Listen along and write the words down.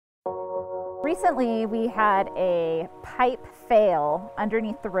Recently, we had a pipe fail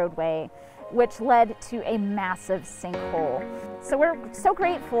underneath the roadway, which led to a massive sinkhole. So we're so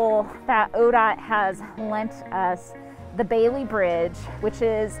grateful that ODOT has lent us the Bailey Bridge, which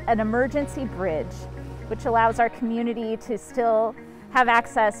is an emergency bridge, which allows our community to still have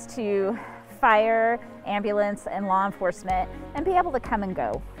access to fire, ambulance, and law enforcement, and be able to come and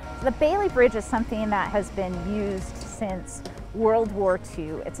go. The Bailey Bridge is something that has been used since World War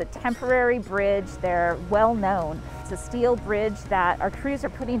II. It's a temporary bridge. They're well known. It's a steel bridge that our crews are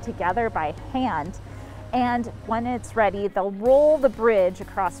putting together by hand. And when it's ready, they'll roll the bridge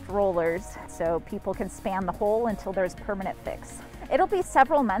across rollers so people can span the hole until there's permanent fix. It'll be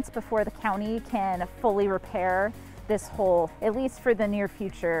several months before the county can fully repair this hole. At least for the near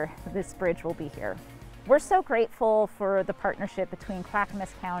future, this bridge will be here. We're so grateful for the partnership between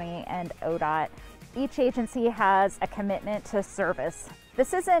Clackamas County and ODOT. Each agency has a commitment to service.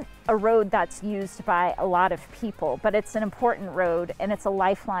 This isn't a road that's used by a lot of people, but it's an important road and it's a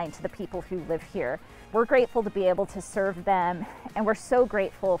lifeline to the people who live here. We're grateful to be able to serve them, and we're so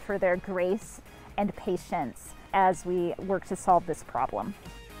grateful for their grace and patience as we work to solve this problem.